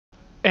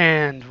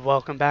And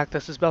welcome back.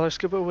 This is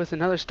ballerscuba with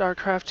another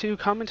Starcraft 2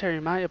 commentary.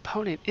 My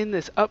opponent in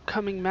this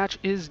upcoming match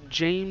is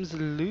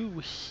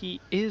Jameslu. He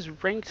is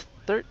ranked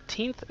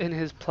 13th in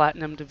his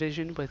Platinum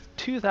division with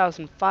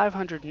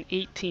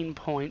 2,518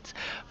 points,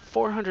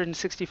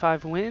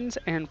 465 wins,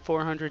 and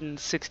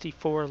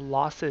 464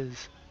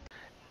 losses.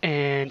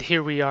 And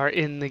here we are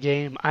in the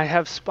game. I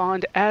have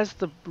spawned as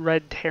the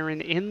Red Terran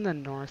in the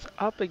north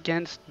up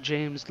against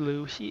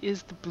Jameslu. He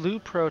is the blue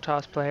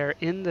Protoss player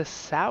in the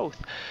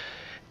south.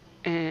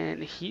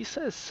 And he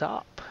says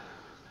sup,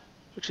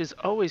 which is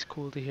always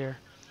cool to hear.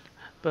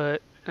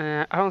 But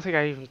I don't think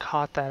I even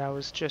caught that. I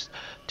was just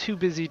too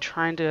busy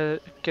trying to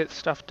get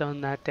stuff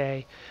done that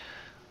day.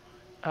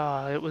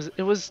 It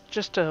was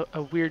just a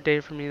weird day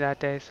for me that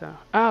day. So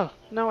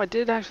no, I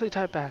did actually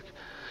type back.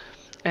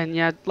 And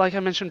yeah, like I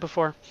mentioned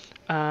before,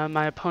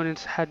 my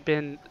opponents had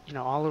been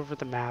all over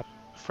the map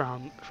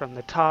from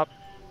the top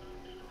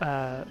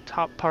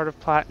part of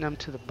Platinum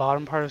to the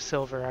bottom part of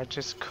Silver. I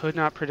just could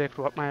not predict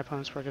what my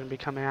opponents were going to be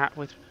coming at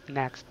with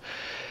next.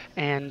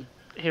 And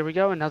here we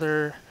go,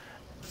 another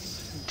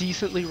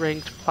decently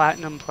ranked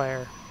Platinum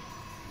player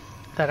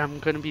that I'm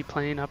going to be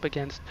playing up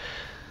against.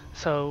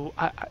 So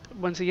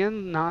once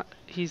again,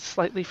 he's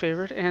slightly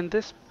favored, and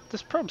this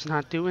probe's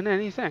not doing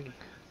anything.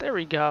 There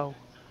we go.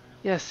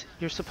 Yes,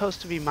 you're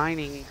supposed to be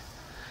mining.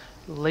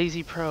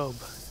 Lazy probe.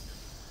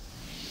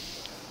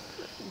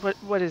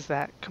 What is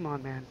that? Come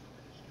on, man.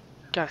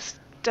 Gotta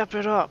step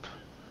it up.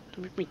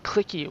 Don't make me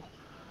click you.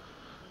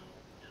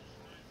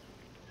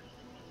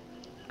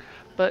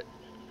 But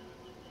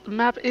the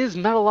map is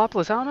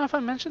Metalopolis. I don't know if I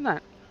mentioned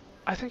that.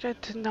 I think I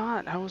did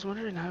not. I was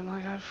wondering. I'm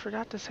like, I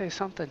forgot to say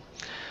something.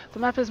 The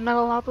map is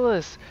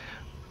Metalopolis,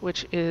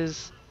 which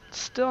is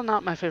still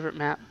not my favorite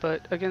map,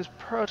 but against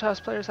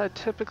Protoss players, I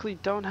typically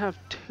don't have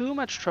too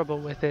much trouble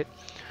with it.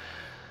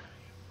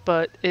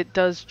 But it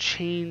does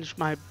change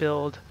my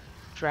build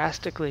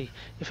drastically.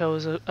 If I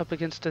was up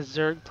against a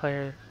Zerg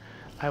player,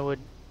 I would,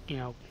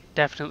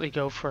 definitely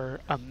go for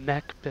a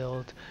mech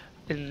build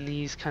in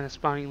these kind of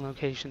spawning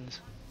locations.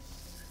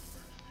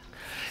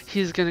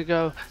 He's gonna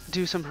go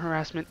do some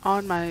harassment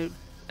on my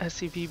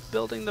SCV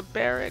building the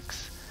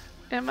barracks.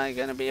 Am I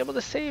gonna be able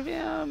to save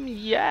him?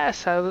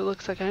 Yes, it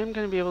looks like I am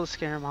gonna be able to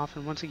scare him off,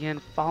 and once again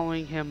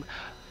following him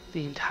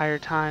the entire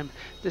time.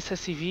 This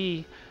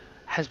SCV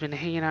has been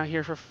hanging out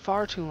here for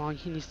far too long.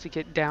 He needs to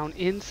get down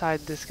inside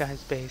this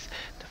guy's base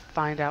to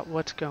find out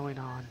what's going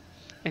on.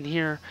 And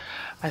here,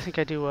 I think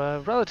I do a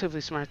relatively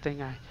smart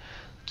thing. I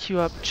queue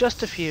up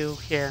just a few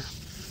here,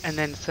 and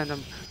then send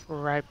them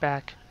right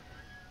back.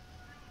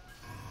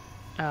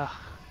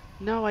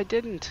 No, I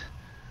didn't.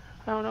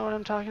 I don't know what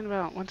I'm talking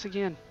about, once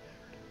again.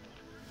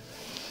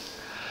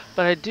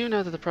 But I do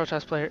know that the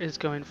Protoss player is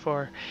going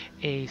for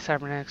a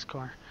cybernetics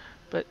core.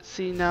 But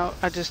see, now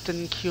I just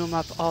didn't queue him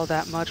up all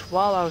that much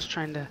while I was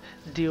trying to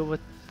deal with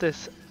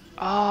this.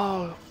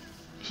 Oh,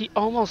 he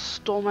almost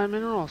stole my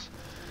minerals.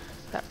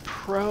 That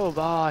probe.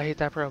 Oh, I hate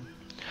that probe.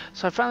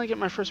 So I finally get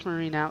my first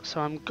Marine out, so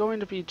I'm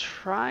going to be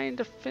trying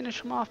to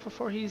finish him off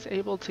before he's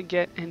able to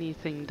get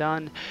anything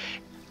done.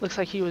 Looks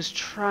like he was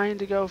trying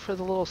to go for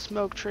the little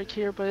smoke trick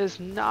here, but it's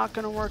not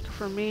going to work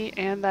for me.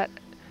 And that,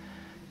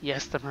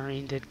 yes, the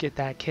Marine did get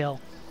that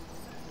kill.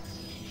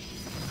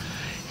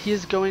 He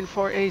is going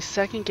for a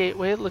second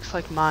gateway. It looks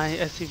like my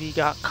SCV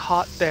got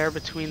caught there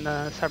between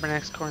the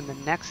cybernetics core and the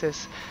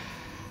Nexus,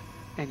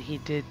 and he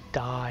did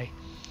die.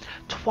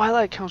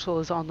 Twilight Council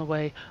is on the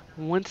way.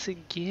 Once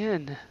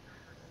again,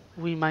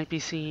 we might be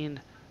seeing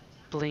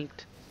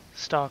blinked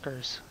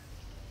stalkers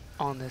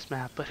on this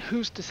map, but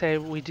who's to say?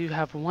 We do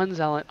have one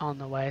zealot on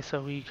the way,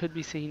 so we could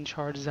be seeing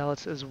charged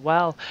zealots as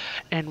well.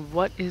 And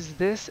what is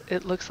this?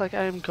 It looks like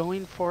I am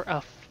going for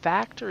a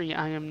factory.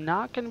 I am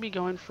not going to be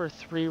going for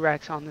 3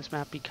 wrecks on this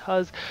map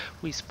because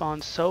we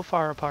spawned so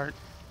far apart.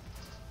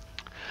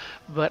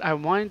 But I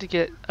wanted to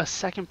get a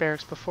second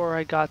barracks before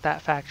I got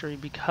that factory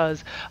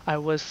because I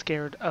was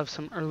scared of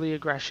some early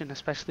aggression,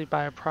 especially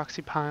by a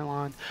proxy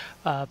pylon,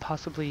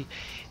 possibly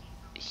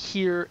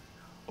here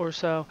or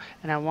so,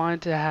 and I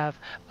wanted to have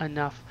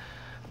enough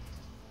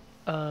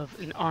of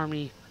an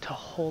army to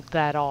hold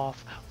that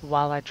off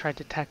while I tried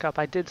to tech up.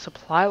 I did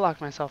supply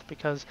lock myself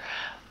because,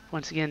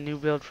 once again, new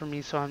build for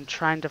me, so I'm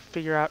trying to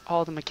figure out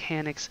all the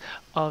mechanics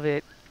of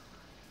it.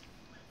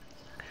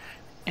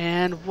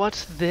 And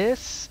what's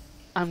this?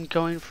 I'm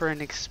going for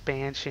an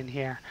expansion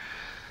here.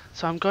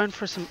 So I'm going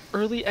for some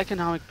early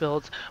economic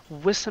builds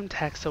with some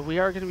tech, so we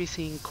are going to be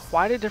seeing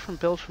quite a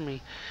different build for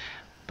me.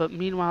 But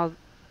meanwhile,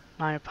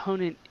 my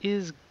opponent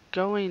is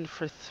going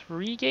for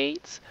 3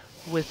 gates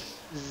with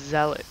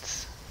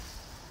zealots,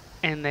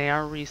 and they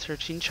are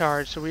researching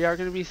charge. So we are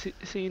going to be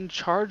seeing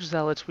charge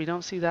zealots. We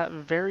don't see that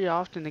very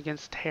often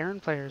against Terran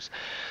players,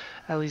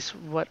 at least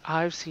what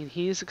I've seen.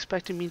 He is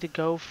expecting me to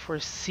go for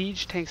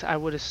siege tanks. I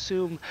would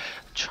assume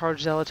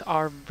charge zealots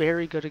are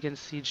very good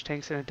against siege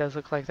tanks, and it does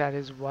look like that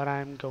is what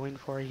I'm going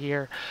for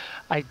here.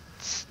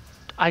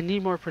 I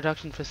need more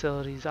production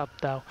facilities up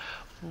though.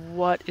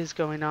 what is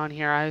going on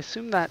here. I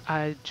assume that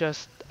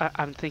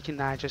I'm thinking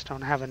that I just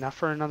don't have enough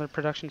for another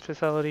production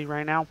facility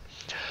right now,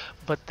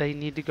 but they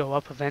need to go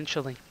up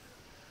eventually.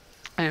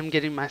 I am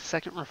getting my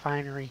second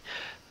refinery.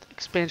 The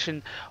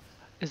expansion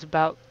is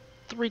about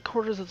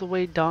 3/4 of the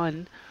way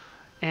done,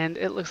 and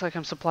it looks like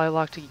I'm supply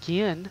locked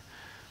again.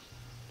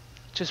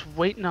 Just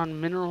waiting on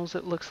minerals,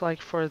 it looks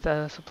like, for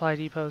the supply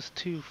depots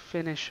to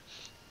finish.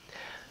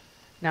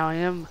 Now I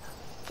am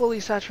fully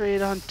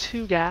saturated on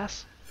 2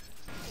 gas,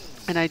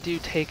 and I do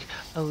take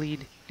a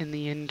lead in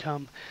the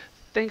income.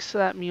 Thanks to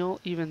that mule,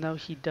 even though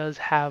he does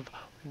have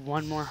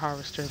one more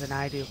harvester than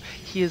I do.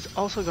 He is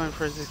also going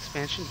for his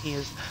expansion. He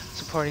is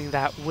supporting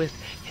that with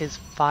his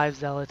 5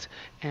 zealots,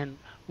 and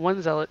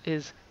 1 zealot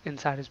is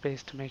inside his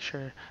base to make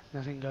sure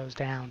nothing goes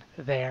down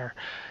there.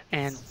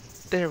 And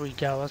there we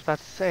go. I was about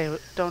to say,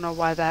 don't know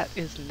why that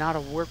is not a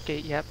warp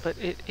gate yet, but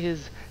it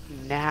is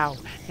now,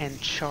 and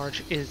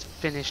charge is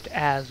finished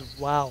as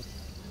well.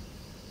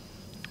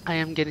 I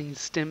am getting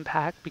stim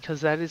pack because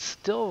that is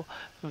still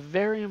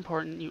very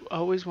important. You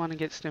always want to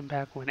get stim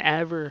pack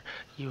whenever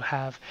you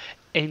have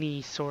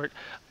any sort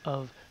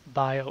of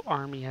bio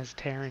army as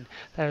Terran.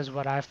 That is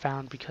what I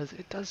found because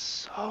it does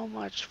so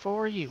much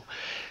for you.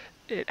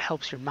 It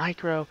helps your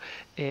micro,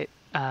 it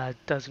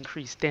does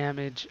increase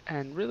damage,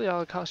 and really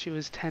all it costs you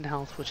is 10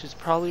 health, which is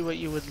probably what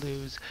you would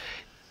lose.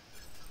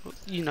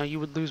 You know, you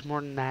would lose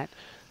more than that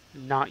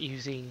not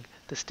using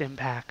the stim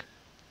pack.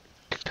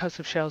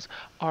 Concussive shells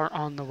are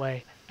on the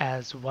way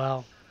as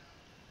well.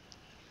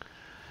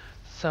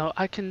 So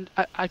I can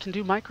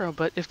do micro,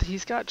 but if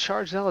he's got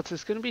charge zealots,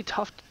 it's going to be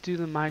tough to do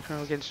the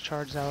micro against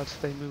charge zealots.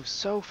 They move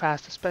so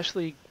fast,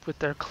 especially with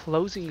their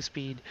closing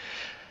speed.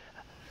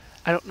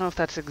 I don't know if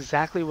that's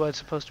exactly what it's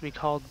supposed to be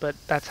called, but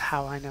that's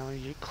how I know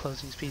your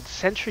closing speed.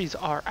 Sentries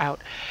are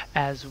out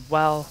as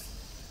well.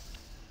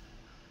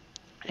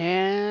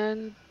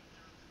 And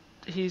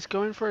he's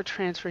going for a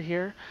transfer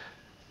here.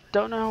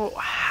 Don't know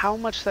how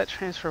much that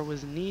transfer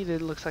was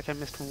needed. Looks like I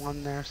missed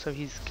one there. So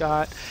he's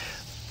got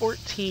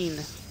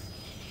 14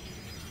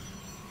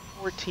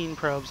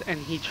 probes, and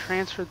he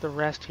transferred the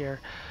rest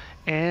here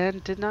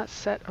and did not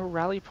set a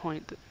rally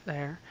point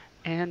there.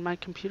 And my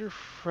computer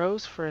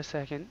froze for a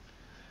second.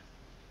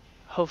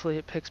 Hopefully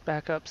it picks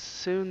back up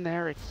soon.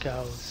 There it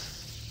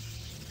goes.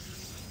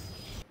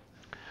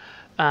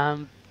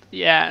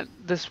 Yeah,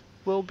 this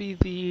will be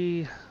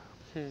the...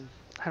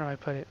 how do I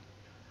put it?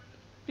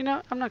 You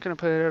know, I'm not going to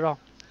put it at all.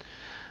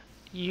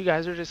 You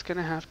guys are just going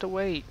to have to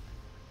wait.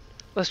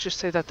 Let's just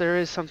say that there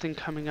is something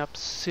coming up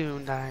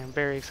soon that I am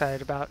very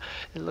excited about.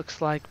 It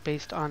looks like,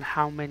 based on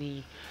how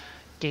many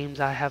games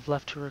I have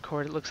left to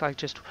record, it looks like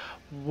just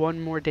one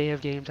more day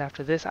of games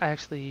after this. I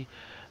actually...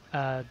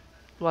 well,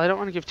 I don't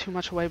want to give too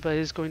much away, but it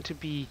is going to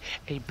be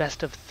a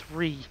best of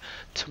 3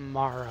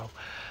 tomorrow.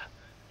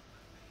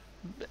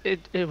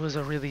 It was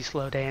a really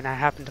slow day, and I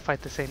happened to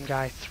fight the same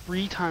guy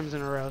 3 times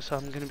in a row, so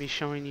I'm going to be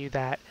showing you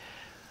that.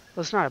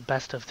 Well, it's not a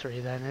best of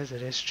 3 then, is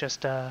it? It's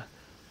just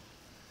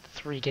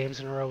 3 games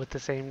in a row with the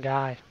same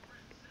guy.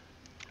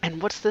 And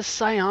what's this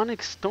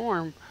psionic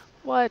storm?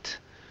 What?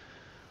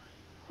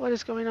 What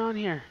is going on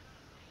here?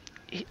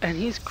 And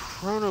he's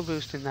chrono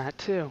boosting that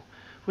too.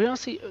 We don't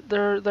see,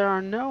 there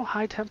are no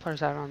high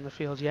Templars out on the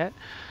field yet.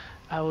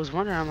 I was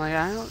wondering, I'm like,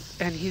 I don't,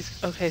 and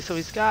he's, okay, so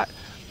he's got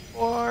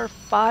 4,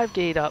 5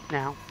 gate up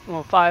now.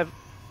 Well, 5,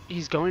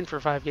 he's going for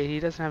 5 gate, he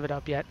doesn't have it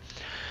up yet.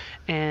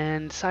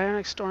 And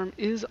Psionic Storm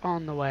is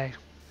on the way.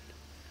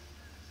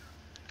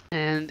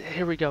 And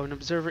here we go, an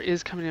observer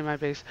is coming in my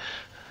base.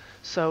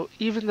 So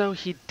even though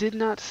he did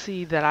not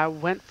see that I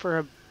went for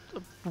a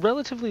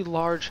relatively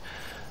large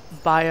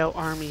bio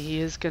army, he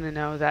is going to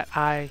know that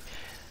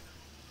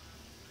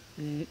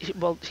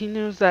he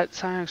knows that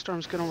Psionic Storm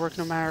is going to work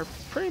no matter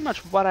pretty much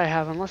what I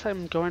have, unless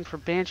I'm going for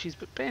Banshees.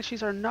 But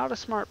Banshees are not a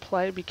smart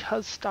play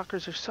because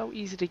Stalkers are so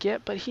easy to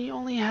get, but he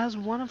only has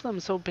one of them,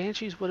 so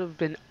Banshees would have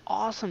been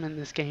awesome in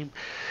this game.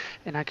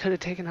 And I could have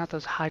taken out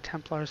those High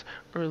Templars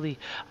early.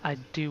 I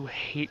do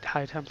hate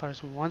High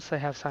Templars once they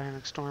have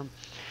Psionic Storm.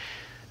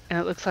 And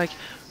it looks like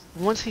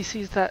once he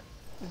sees that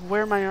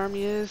where my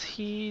army is,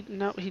 he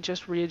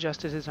just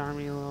readjusted his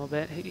army a little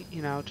bit.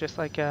 You know, just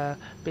like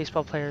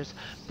baseball players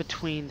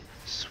between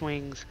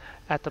swings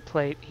at the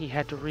plate, he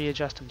had to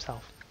readjust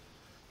himself.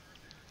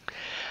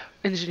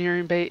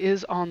 Engineering bay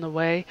is on the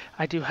way.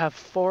 I do have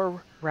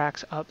 4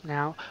 racks up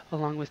now,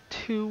 along with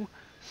 2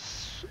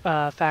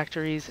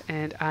 factories,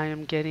 and I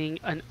am getting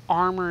an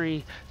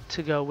armory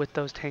to go with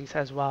those tanks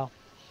as well.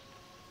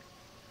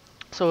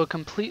 So a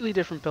completely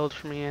different build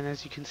for me, and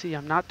as you can see,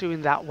 I'm not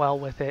doing that well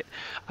with it.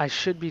 I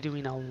should be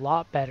doing a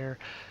lot better.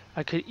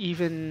 I could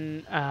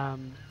even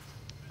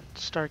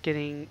start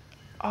getting...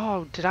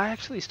 Oh, did I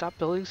actually stop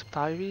building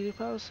supply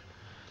depots?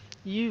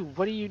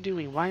 What are you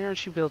doing? Why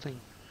aren't you building?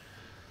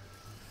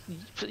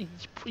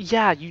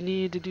 Yeah, you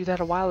needed to do that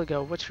a while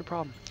ago. What's your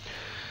problem?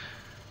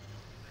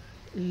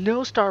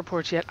 No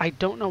starports yet. I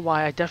don't know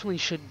why. I definitely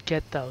should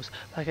get those.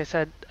 Like I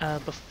said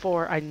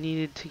before, I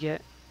needed to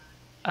get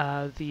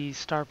the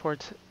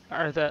starports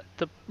or the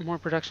more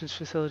productions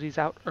facilities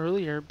out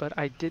earlier, but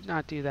I did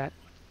not do that.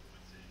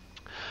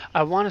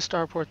 I want a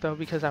starport though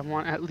because I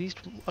want at least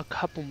a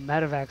couple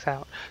medevacs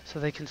out so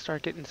they can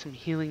start getting some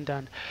healing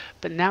done.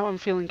 But now I'm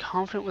feeling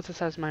confident with the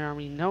size of my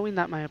army, knowing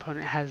that my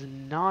opponent has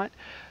not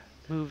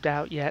moved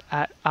out yet.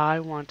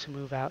 I want to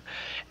move out.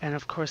 And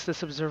of course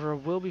this observer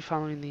will be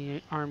following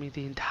the army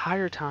the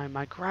entire time.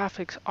 My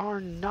graphics are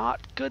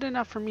not good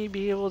enough for me to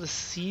be able to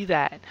see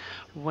that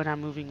when I'm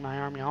moving my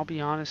army. I'll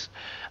be honest,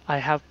 I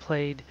have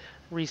played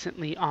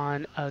recently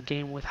on a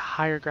game with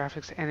higher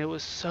graphics and it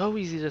was so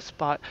easy to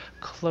spot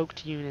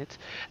cloaked units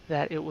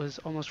that it was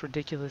almost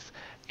ridiculous.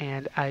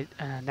 And I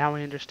now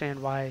I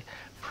understand why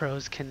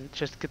pros can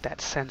just get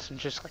that sense and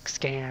just like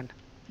scan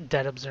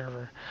dead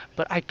observer.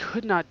 But I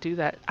could not do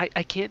that.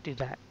 I can't do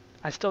that.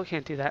 I still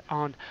can't do that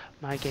on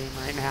my game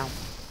right now.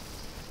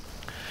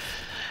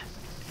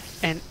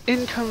 And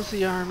in comes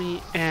the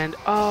army, and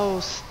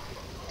oh,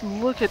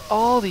 look at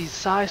all these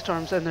psi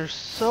storms, and they're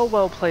so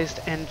well placed.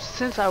 And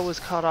since I was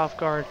caught off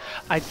guard,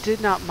 I did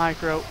not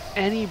micro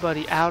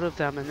anybody out of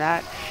them, and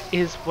that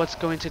is what's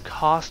going to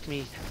cost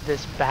me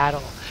this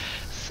battle.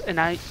 And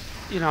I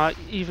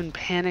even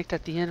panicked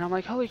at the end. I'm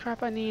like, holy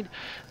crap, I need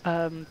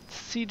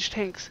siege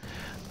tanks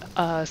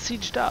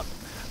sieged up.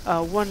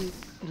 One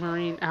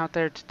Marine out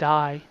there to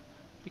die,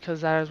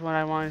 because that is what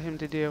I wanted him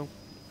to do.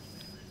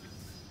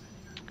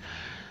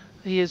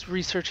 He is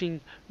researching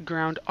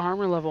ground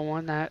armor level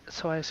 1,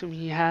 so I assume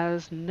he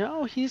has.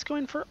 No, he's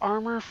going for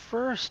armor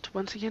first.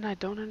 Once again, I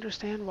don't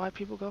understand why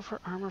people go for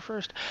armor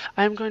first.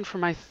 I am going for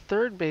my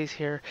third base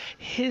here.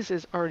 His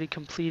is already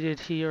completed.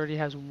 He already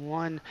has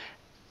one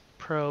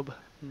probe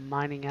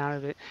mining out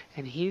of it,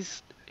 and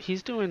he's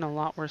doing a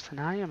lot worse than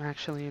I am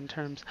actually in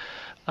terms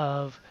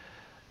of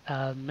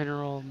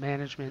mineral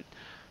management.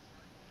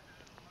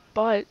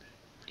 But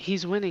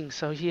he's winning,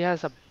 so he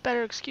has a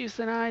better excuse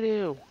than I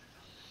do.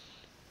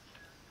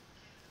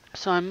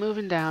 So I'm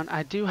moving down.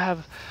 I do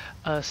have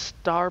a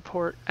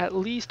starport at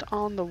least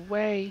on the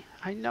way.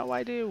 I know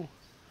I do.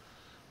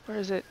 Where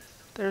is it?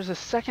 There's a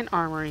second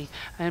armory.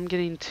 I am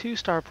getting 2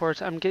 starports.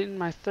 I'm getting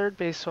my third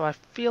base, so I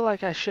feel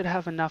like I should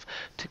have enough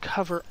to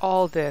cover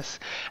all this.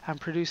 I'm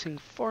producing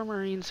 4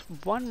 Marines,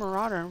 1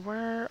 Marauder.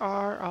 Where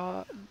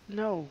are...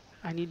 no,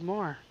 I need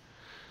more.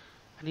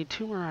 I need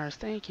 2 Marauders.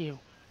 Thank you.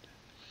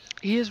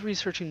 He is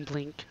researching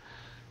Blink.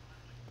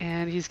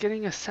 And he's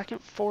getting a second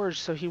forge,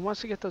 so he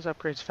wants to get those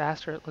upgrades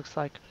faster, it looks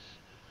like.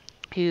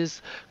 He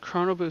is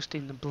chrono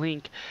boosting the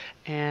Blink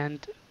and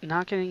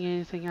not getting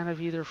anything out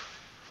of either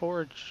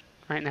forge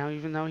right now,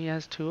 even though he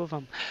has 2 of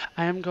them.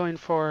 I am going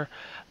for...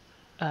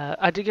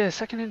 I did get a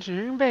second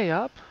engineering bay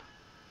up.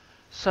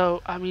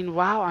 So, I mean,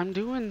 wow, I'm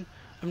doing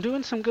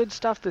some good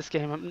stuff this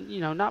game.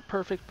 I'm, not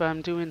perfect, but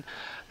I'm doing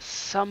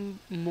some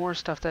more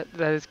stuff that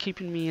is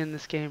keeping me in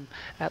this game,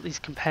 at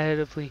least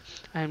competitively.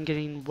 I am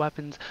getting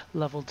weapons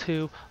level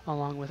 2,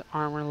 along with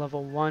armor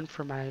level 1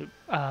 for my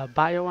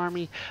bio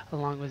army,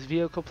 along with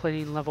vehicle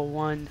plating level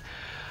 1,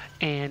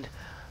 and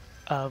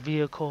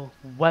vehicle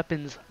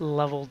weapons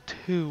level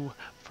 2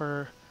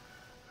 for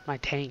my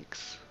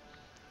tanks,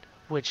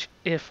 which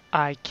if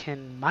I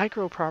can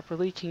micro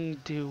properly can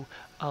do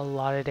a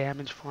lot of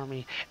damage for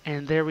me.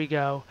 And there we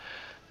go,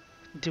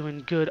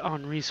 doing good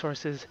on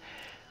resources,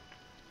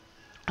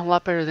 a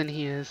lot better than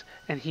he is,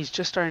 and he's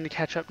just starting to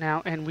catch up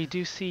now. And we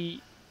do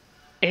see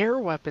air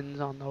weapons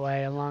on the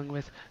way, along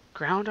with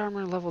ground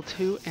armor level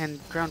 2 and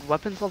ground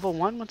weapons level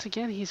 1. Once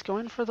again, he's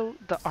going for the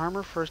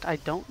armor first. I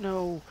don't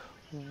know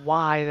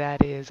why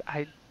that is.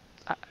 I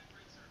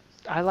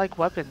like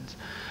weapons.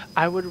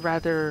 I would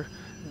rather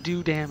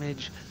do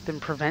damage than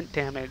prevent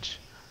damage.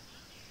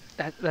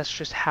 That's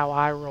just how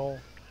I roll.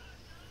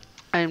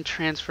 I am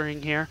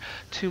transferring here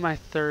to my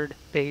third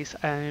base.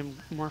 I am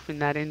morphing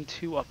that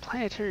into a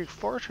planetary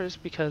fortress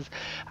because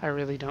I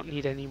really don't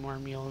need any more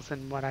mules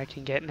than what I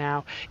can get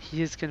now.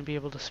 He is going to be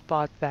able to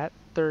spot that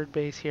third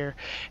base here,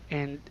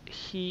 and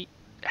he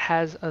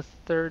has a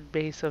third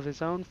base of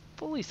his own,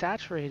 fully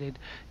saturated,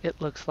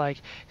 it looks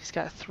like. He's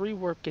got 3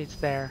 warp gates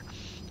there.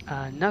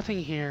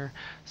 Nothing here,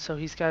 so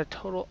he's got a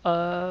total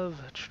of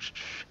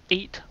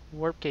 8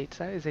 warp gates.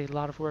 That is a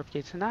lot of warp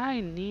gates, and I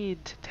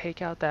need to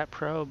take out that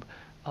probe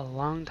a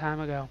long time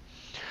ago.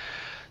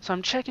 So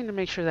I'm checking to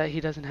make sure that he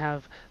doesn't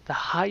have the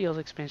high yield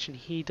expansion.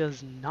 He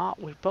does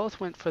not. We both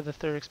went for the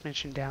 3rd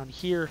expansion down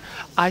here.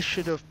 I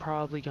should have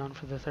probably gone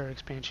for the 3rd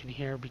expansion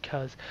here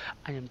because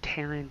I am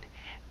Terran,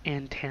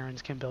 and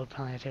Terrans can build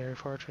planetary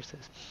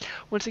fortresses.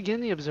 Once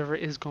again, the observer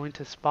is going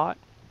to spot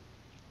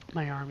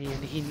my army,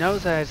 and he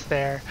knows that it's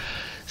there.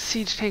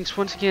 Siege tanks,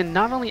 once again,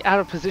 not only out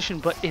of position,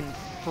 but in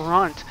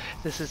front.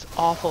 This is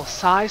awful.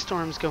 Psi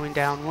storms going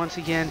down. Once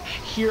again,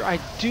 here I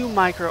do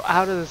micro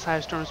out of the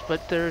psi storms,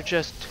 but there are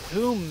just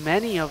too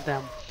many of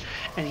them.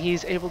 And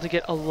he's able to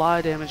get a lot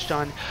of damage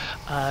done.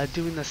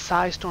 Doing the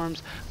psi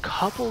storms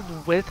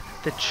coupled with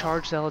the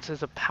charge zealots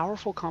is a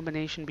powerful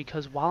combination,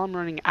 because while I'm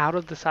running out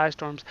of the psi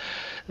storms,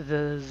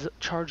 the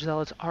charge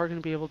zealots are going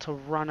to be able to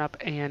run up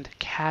and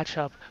catch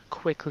up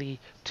quickly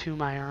to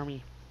my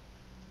army.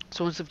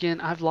 So once again,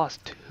 I've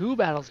lost 2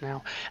 battles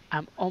now.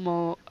 I'm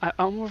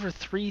over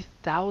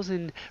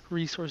 3,000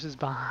 resources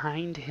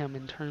behind him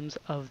in terms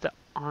of the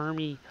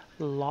army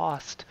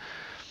lost.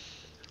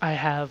 I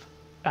have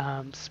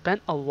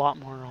spent a lot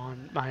more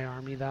on my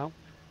army though.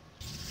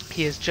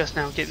 He is just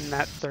now getting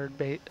that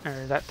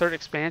third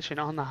expansion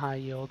on the high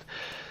yield,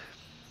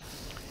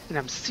 and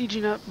I'm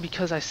sieging up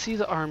because I see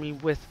the army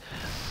with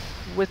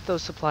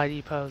those supply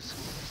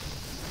depots.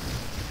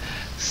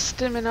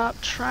 Stimming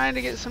up, trying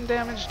to get some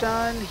damage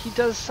done. He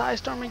does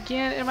Psystorm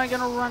again. Am I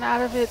going to run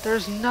out of it?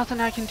 There's nothing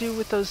I can do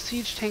with those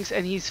siege tanks,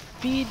 and he's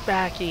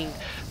feedbacking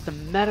the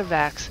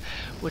Metavacs,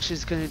 which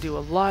is going to do a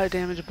lot of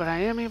damage, but I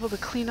am able to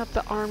clean up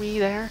the army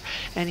there,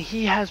 and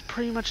he has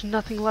pretty much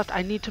nothing left.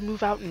 I need to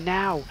move out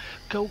now.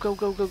 Go, go,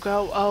 go, go,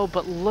 go. Oh,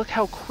 but look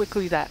how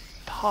quickly that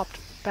popped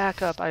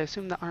back up. I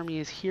assume the army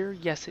is here.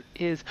 Yes, it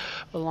is,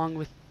 along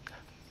with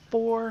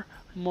 4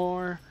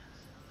 more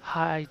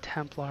High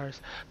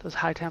Templars. Those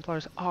High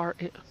Templars are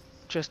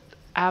just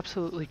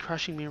absolutely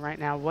crushing me right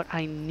now. What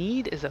I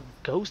need is a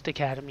Ghost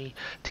Academy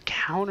to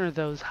counter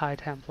those High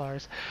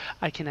Templars.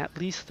 I can at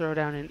least throw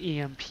down an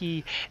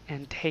EMP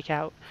and take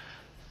out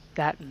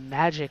that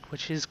magic,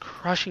 which is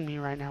crushing me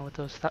right now with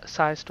those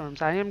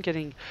Psystorms. I am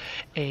getting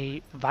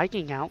a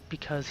Viking out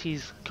because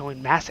he's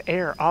going mass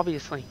air,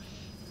 obviously.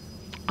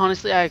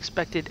 Honestly, I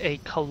expected a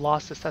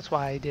Colossus, that's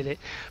why I did it,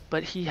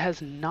 but he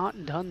has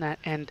not done that,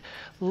 and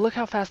look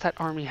how fast that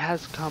army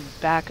has come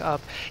back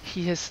up.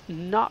 He has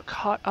not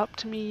caught up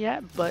to me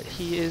yet, but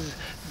he is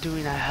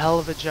doing a hell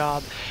of a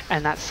job,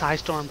 and that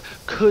Psystorm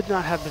could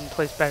not have been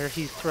placed better.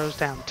 He throws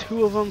down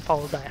 2 of them,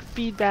 followed by a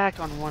feedback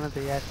on one of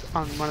the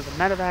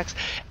Metavacs,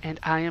 and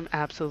I am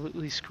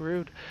absolutely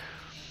screwed.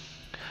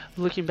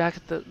 Looking back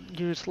at the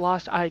units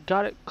lost, I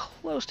got it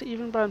close to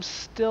even, but I'm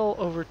still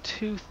over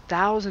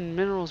 2,000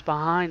 minerals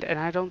behind, and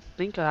I don't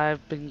think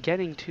I've been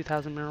getting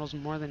 2,000 minerals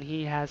more than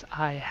he has.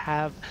 I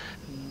have,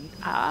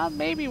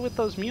 maybe with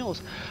those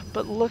mules,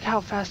 but look how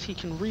fast he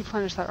can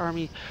replenish that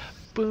army.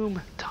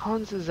 Boom,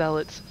 tons of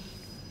zealots.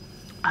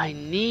 I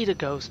need a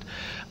ghost.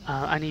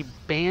 I need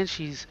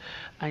banshees.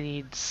 I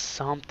need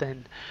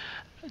something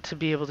to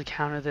be able to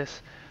counter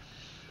this.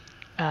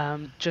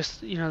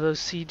 Just, those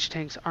siege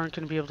tanks aren't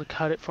going to be able to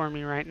cut it for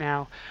me right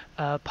now.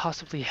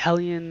 Possibly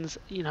Hellions.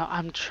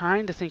 I'm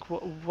trying to think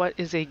what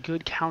is a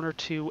good counter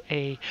to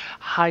a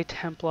High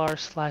Templar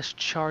 /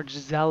 Charge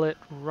Zealot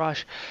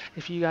rush.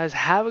 If you guys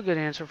have a good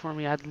answer for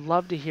me, I'd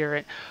love to hear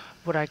it.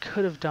 What I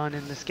could have done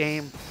in this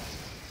game.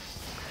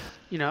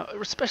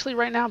 Especially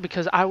right now,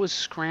 because I was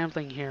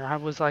scrambling here. I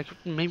was like,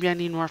 maybe I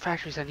need more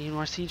factories. I need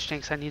more siege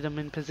tanks. I need them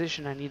in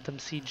position. I need them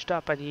sieged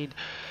up. I need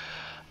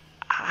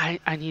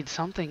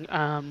something.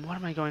 What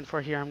am I going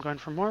for here? I'm going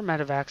for more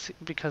Metavacs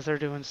because they're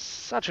doing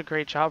such a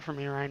great job for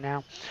me right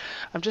now.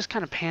 I'm just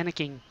kind of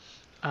panicking.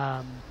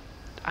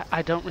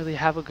 I don't really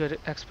have a good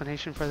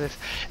explanation for this.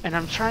 And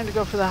I'm trying to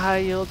go for the high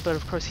yield, but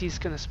of course he's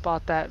going to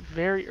spot that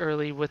very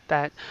early with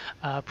that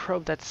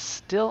probe that's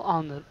still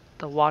on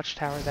the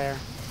watchtower there.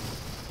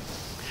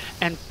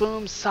 And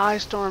boom,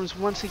 Psystorms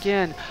once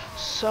again,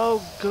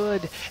 so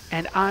good,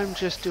 and I'm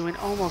just doing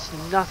almost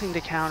nothing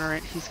to counter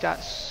it. He's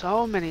got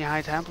so many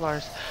High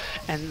Templars,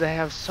 and they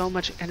have so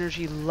much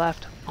energy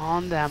left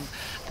on them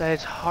that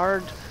it's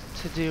hard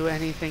to do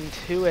anything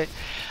to it.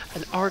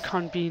 An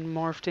Archon being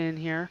morphed in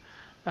here.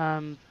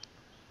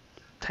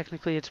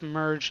 Technically it's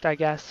merged, I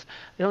guess.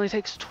 It only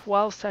takes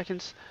 12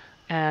 seconds,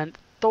 and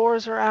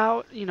Thors are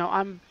out.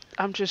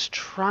 I'm just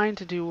trying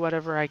to do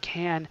whatever I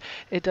can.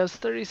 It does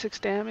 36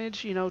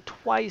 damage,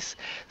 twice.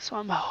 So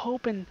I'm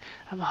hoping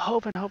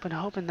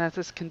that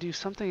this can do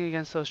something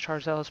against those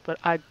Charged Zealots, but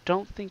I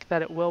don't think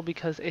that it will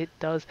because it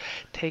does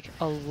take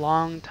a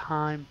long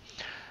time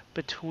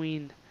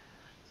between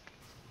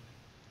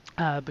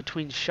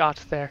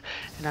shots there.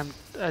 And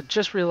I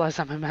just realized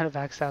I'm a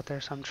Metavacs out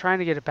there, so I'm trying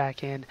to get it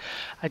back in.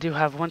 I do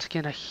have, once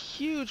again, a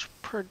huge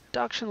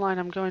production line.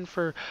 I'm going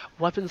for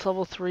weapons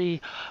level 3,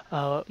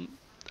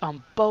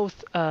 on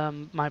both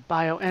my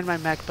bio and my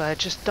mech, but I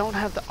just don't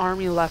have the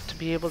army left to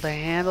be able to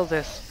handle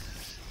this.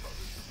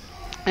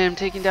 I am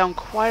taking down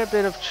quite a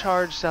bit of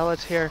Charged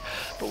Zealots here,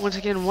 but once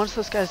again, once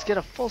those guys get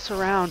a full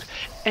surround,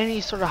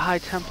 any sort of High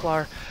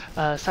Templar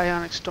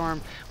Psionic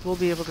Storm will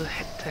be able to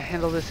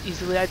handle this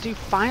easily. I do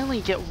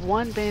finally get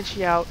one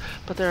Banshee out,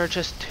 but there are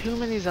just too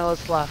many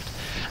Zealots left.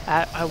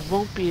 I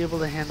won't be able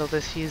to handle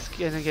this. He's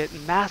going to get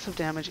massive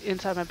damage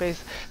inside my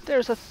base.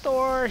 There's a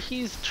Thor.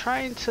 He's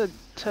trying to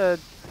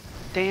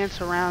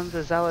dance around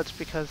the Zealots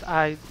because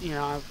I've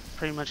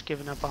pretty much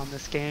given up on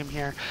this game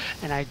here,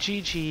 and I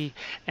GG,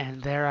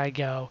 and there I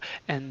go,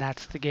 and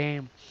that's the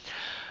game.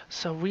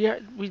 So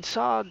we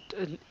saw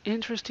an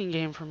interesting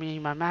game for me.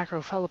 My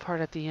macro fell apart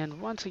at the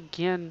end once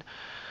again.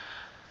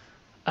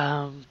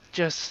 How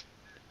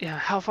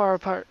far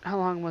apart? How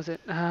long was it?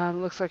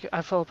 Looks like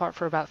I fell apart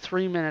for about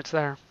 3 minutes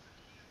there,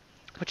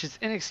 which is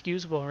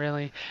inexcusable,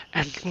 really.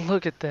 And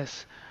look at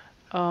this.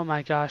 Oh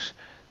my gosh.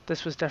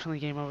 This was definitely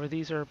game over.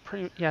 These are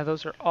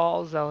those are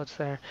all Zealots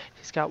there.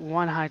 He's got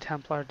one High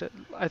Templar.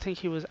 I think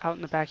he was out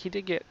in the back. He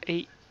did get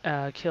 8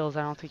 kills.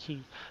 I don't think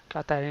he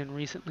got that in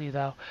recently,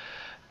 though.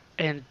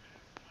 And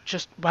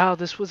just, wow,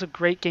 this was a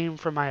great game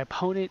for my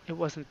opponent. It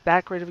wasn't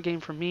that great of a game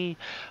for me.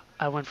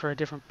 I went for a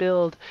different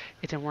build.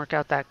 It didn't work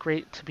out that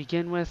great to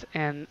begin with,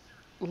 and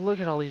look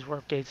at all these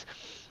warp gates.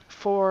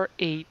 4,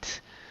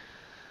 8,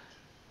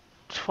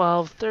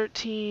 12,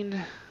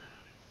 13,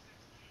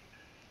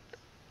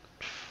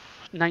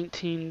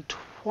 19,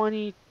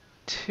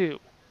 22.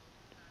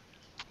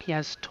 He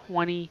has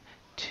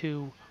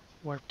 22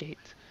 warp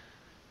gates.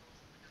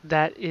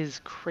 That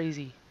is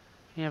crazy.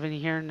 You have any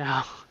here?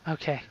 No.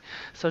 Okay.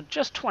 So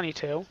just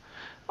 22.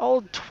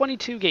 Old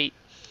 22 gate.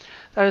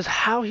 That is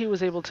how he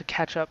was able to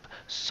catch up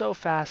so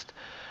fast.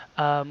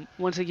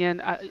 Once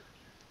again,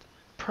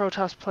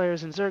 Protoss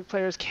players and Zerg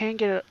players can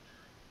get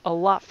a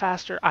lot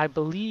faster, I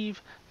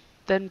believe,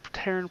 than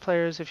Terran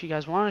players. If you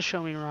guys want to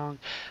show me wrong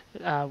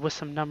with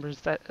some numbers,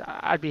 that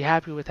I'd be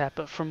happy with that.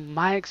 But from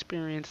my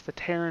experience, the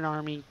Terran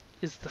army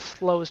is the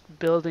slowest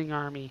building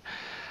army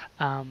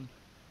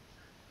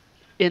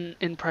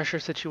in pressure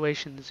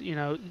situations. You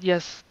know,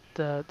 yes,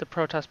 the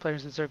Protoss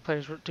players and Zerg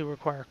players do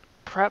require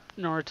prep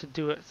in order to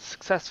do it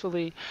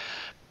successfully,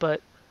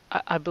 but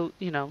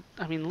you know,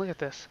 I mean, look at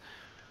this,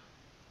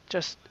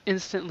 just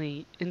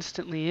instantly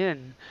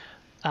in,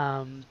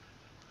 um,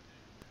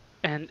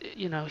 and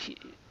you know,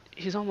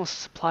 he's almost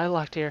supply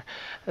locked here,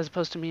 as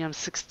opposed to me. I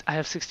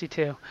have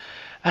 62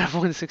 out of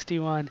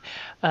 161.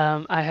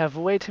 I have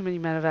way too many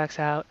medevacs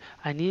out.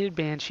 I needed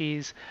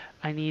banshees.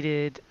 I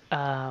needed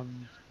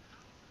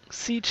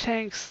siege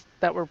tanks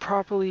that were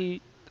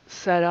properly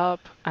set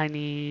up. I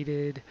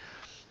needed,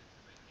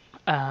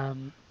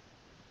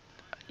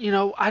 you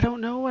know, I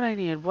don't know what I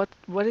needed.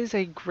 What is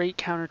a great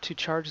counter to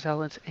charge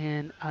zealots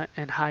and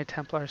high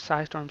Templar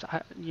psi storms?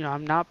 You know,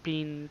 I'm not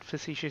being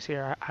facetious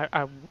here.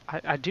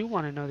 I do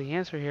want to know the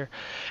answer here,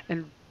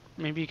 and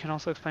maybe you can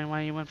also explain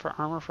why you went for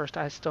armor first.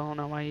 I still don't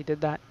know why you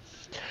did that.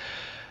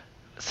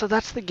 So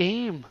that's the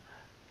game.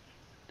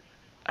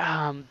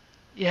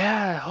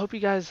 Yeah, I hope you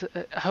guys,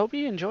 I hope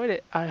you enjoyed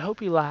it. I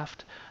hope you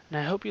laughed, and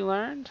I hope you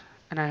learned,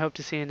 and I hope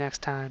to see you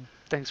next time.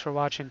 Thanks for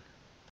watching.